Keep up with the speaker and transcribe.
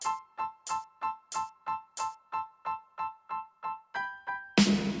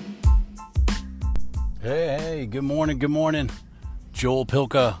Hey, good morning, good morning. Joel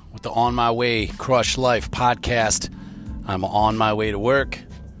Pilka with the On My Way Crush Life podcast. I'm on my way to work.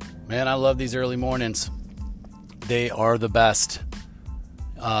 Man, I love these early mornings. They are the best.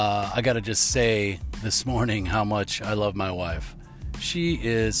 I gotta just say this morning how much I love my wife.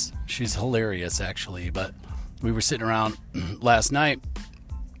 She's hilarious actually, but we were sitting around last night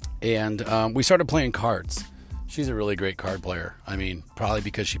and we started playing cards. She's a really great card player. I mean, probably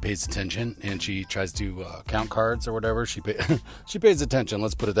because she pays attention and she tries to count cards or whatever. She pays attention,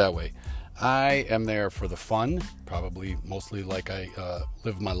 let's put it that way. I am there for the fun, probably mostly like I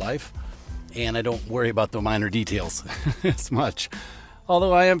live my life, and I don't worry about the minor details as much.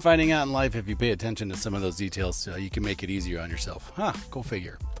 Although I am finding out in life, if you pay attention to some of those details, you can make it easier on yourself. Go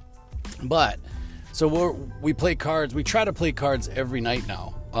figure. But, so we play cards. We try to play cards every night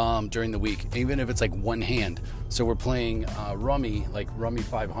now. During the week, even if it's like one hand. So we're playing Rummy, like Rummy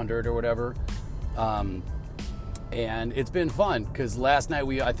 500 or whatever, and it's been fun because last night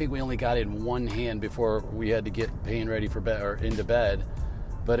I think we only got in one hand before we had to get Payne ready for bed or into bed,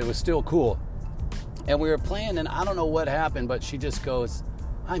 but it was still cool. And we were playing, and I don't know what happened, but she just goes,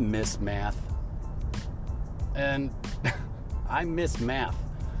 "I miss math," and I miss math.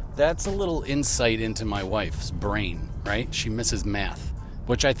 That's a little insight into my wife's brain, right? She misses math.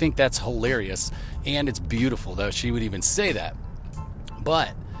 Which I think that's hilarious, and it's beautiful that she would even say that.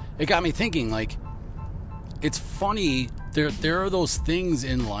 But it got me thinking, like, it's funny, there are those things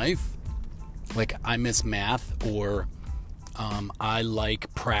in life, like I miss math, or I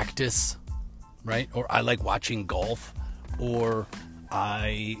like practice, right? Or I like watching golf, or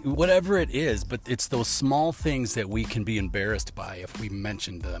whatever it is, but it's those small things that we can be embarrassed by if we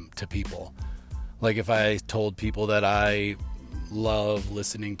mention them to people. Like if I told people that I love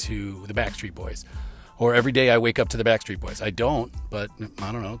listening to the Backstreet Boys, or every day I wake up to the Backstreet Boys. I don't, but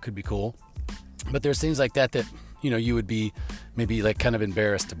I don't know, it could be cool. But there's things like that you would be maybe like kind of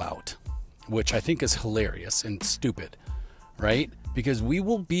embarrassed about, which I think is hilarious and stupid, right? Because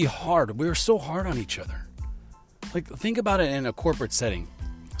we're so hard on each other. Like, think about it in a corporate setting.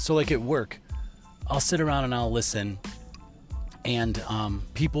 So like at work, I'll sit around and I'll listen, and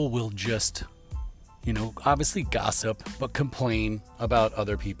people will just obviously gossip, but complain about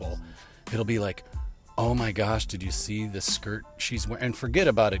other people. It'll be like, "Oh my gosh, did you see the skirt she's wearing?" And forget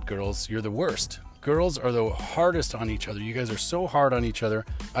about it, girls. You're the worst. Girls are the hardest on each other. You guys are so hard on each other.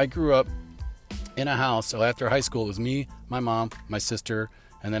 I grew up in a house, so after high school, it was me, my mom, my sister,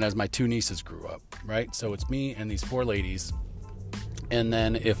 and then as my two nieces grew up, right? So it's me and these four ladies. And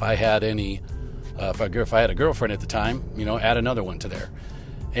then if I had if I had a girlfriend at the time, add another one to there.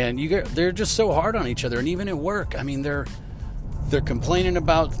 And they're just so hard on each other. And even at work, I mean, they're complaining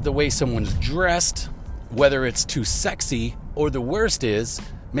about the way someone's dressed, whether it's too sexy, or the worst is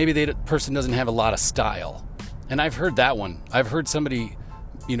maybe the person doesn't have a lot of style. And I've heard that one. I've heard somebody,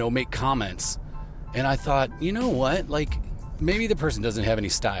 make comments. And I thought, you know what? Like, maybe the person doesn't have any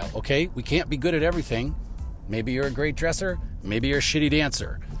style. Okay, we can't be good at everything. Maybe you're a great dresser. Maybe you're a shitty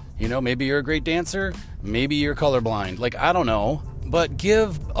dancer. Maybe you're a great dancer. Maybe you're colorblind. Like, I don't know. But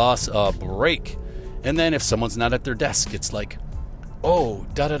give us a break. And then if someone's not at their desk, it's like, oh,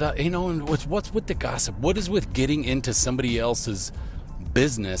 da-da-da. And what's with the gossip? What is with getting into somebody else's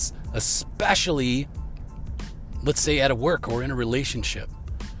business, especially, let's say, at a work or in a relationship?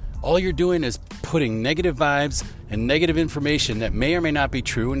 All you're doing is putting negative vibes and negative information that may or may not be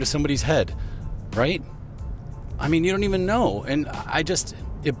true into somebody's head, right? I mean, you don't even know. And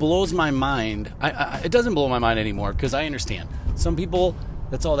it blows my mind. It doesn't blow my mind anymore because I understand. Some people,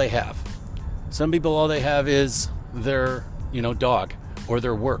 that's all they have. Some people, all they have is their, dog, or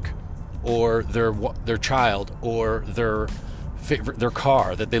their work, or their child, or their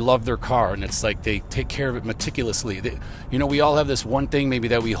car, that they love their car, and it's like they take care of it meticulously. We all have this one thing maybe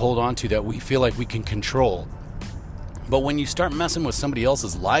that we hold on to that we feel like we can control. But when you start messing with somebody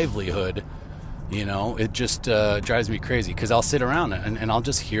else's livelihood, it just drives me crazy, because I'll sit around and I'll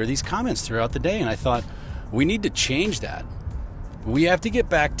just hear these comments throughout the day, and I thought, we need to change that. We have to get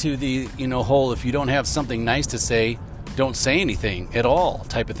back to the, whole, if you don't have something nice to say, don't say anything at all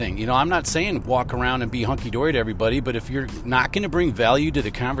type of thing. I'm not saying walk around and be hunky-dory to everybody, but if you're not going to bring value to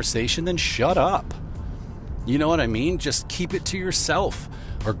the conversation, then shut up. You know what I mean? Just keep it to yourself,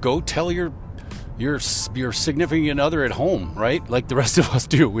 or go tell your significant other at home, right? Like the rest of us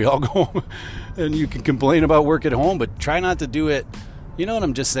do. We all go home and you can complain about work at home, but try not to do it. You know what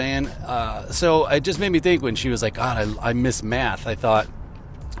I'm just saying? So it just made me think when she was like, God, I miss math. I thought,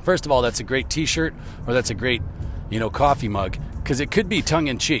 first of all, that's a great t-shirt, or that's a great, coffee mug, because it could be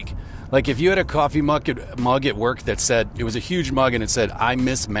tongue-in-cheek. Like if you had a coffee mug at work that said, it was a huge mug and it said, I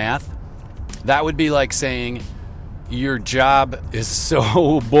miss math, That would be like saying your job is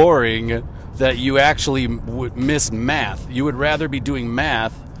so boring that you actually would miss math. You would rather be doing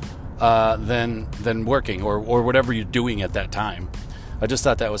math than working or whatever you're doing at that time. I just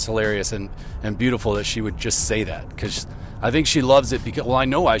thought that was hilarious and beautiful that she would just say that, because I think she loves it because, well, I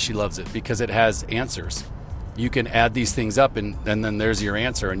know why she loves it, because it has answers. You can add these things up and then there's your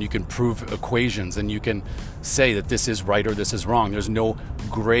answer, and you can prove equations, and you can say that this is right or this is wrong. There's no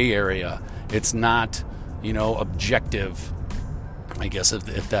gray area. It's not, objective, I guess,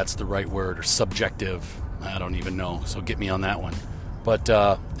 if that's the right word, or subjective. I don't even know, so get me on that one. But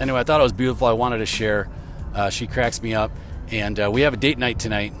anyway, I thought it was beautiful. I wanted to share. She cracks me up. And we have a date night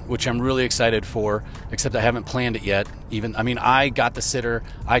tonight, which I'm really excited for, except I haven't planned it yet. I got the sitter.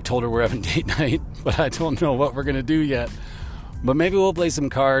 I told her we're having date night, but I don't know what we're going to do yet. But maybe we'll play some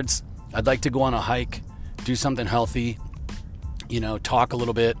cards. I'd like to go on a hike, do something healthy, talk a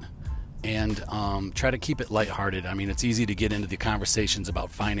little bit, and try to keep it lighthearted. It's easy to get into the conversations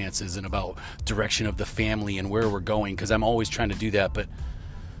about finances and about direction of the family and where we're going, because I'm always trying to do that, but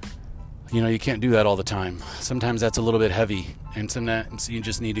you can't do that all the time. Sometimes that's a little bit heavy, and sometimes you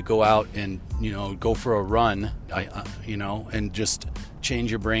just need to go out and, go for a run, and just change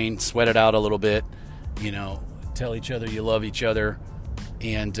your brain, sweat it out a little bit, tell each other you love each other,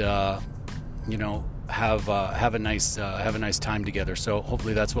 and, have a nice time together. So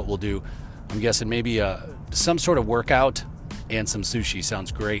hopefully that's what we'll do. I'm guessing maybe some sort of workout and some sushi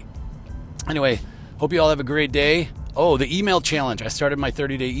sounds great. Anyway, hope you all have a great day. Oh, the email challenge. I started my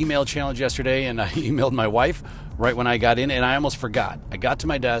 30-day email challenge yesterday, and I emailed my wife right when I got in, and I almost forgot. I got to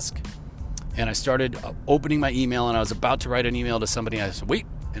my desk, and I started opening my email, and I was about to write an email to somebody. I said, wait,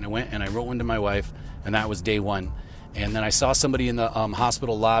 and I went and I wrote one to my wife, and that was day one. And then I saw somebody in the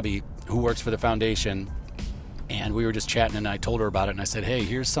hospital lobby who works for the foundation, and we were just chatting, and I told her about it, and I said, hey,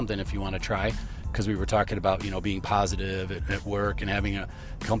 here's something if you want to try, because we were talking about, being positive at work and having a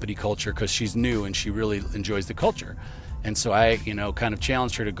company culture, because she's new and she really enjoys the culture. And so I, kind of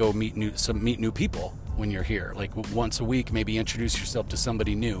challenged her to go meet new people when you're here. Like once a week, maybe introduce yourself to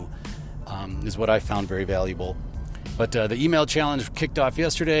somebody new, is what I found very valuable. But the email challenge kicked off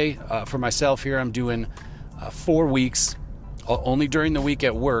yesterday. For myself here, I'm doing 4 weeks, only during the week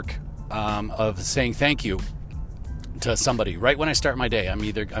at work, of saying thank you to somebody right when I start my day.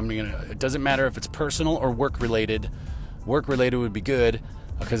 It doesn't matter if it's personal or work related. Work related would be good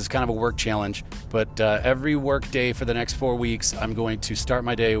because it's kind of a work challenge. But every work day for the next 4 weeks, I'm going to start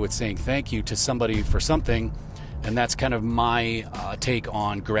my day with saying thank you to somebody for something. And that's kind of my take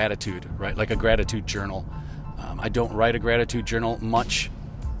on gratitude, right? Like a gratitude journal. I don't write a gratitude journal much,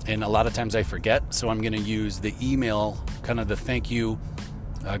 and a lot of times I forget. So I'm going to use the email, kind of the thank you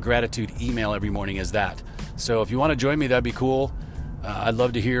gratitude email every morning as that. So if you want to join me, that'd be cool. I'd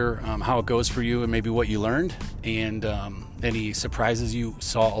love to hear how it goes for you and maybe what you learned and any surprises you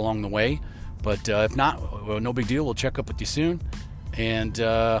saw along the way. But if not, well, no big deal. We'll check up with you soon. And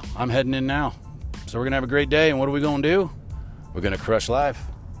I'm heading in now. So we're going to have a great day. And what are we going to do? We're going to crush life.